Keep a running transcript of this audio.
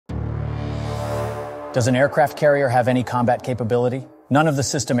Does an aircraft carrier have any combat capability? None of the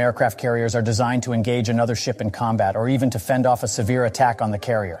system aircraft carriers are designed to engage another ship in combat or even to fend off a severe attack on the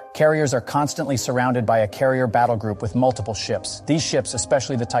carrier. Carriers are constantly surrounded by a carrier battlegroup with multiple ships. These ships,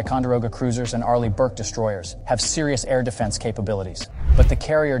 especially the Ticonderoga cruisers and Arleigh Burke destroyers, have serious air defense capabilities. But the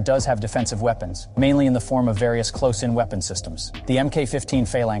carrier does have defensive weapons, mainly in the form of various close-in weapon systems. The Mk-15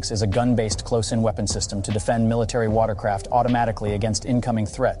 Phalanx is a gun-based close-in weapon system to defend military watercraft automatically against incoming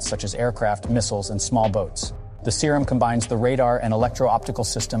threats such as aircraft, missiles, and small boats. The Serum combines the radar and electro-optical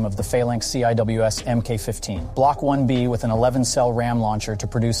system of the Phalanx CIWS Mk-15. Block 1B with an 11-cell RAM launcher to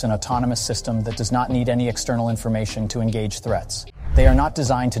produce an autonomous system that does not need any external information to engage threats. They are not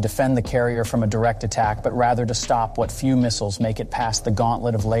designed to defend the carrier from a direct attack, but rather to stop what few missiles make it past the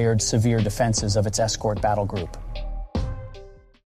gauntlet of layered severe defenses of its escort battle group.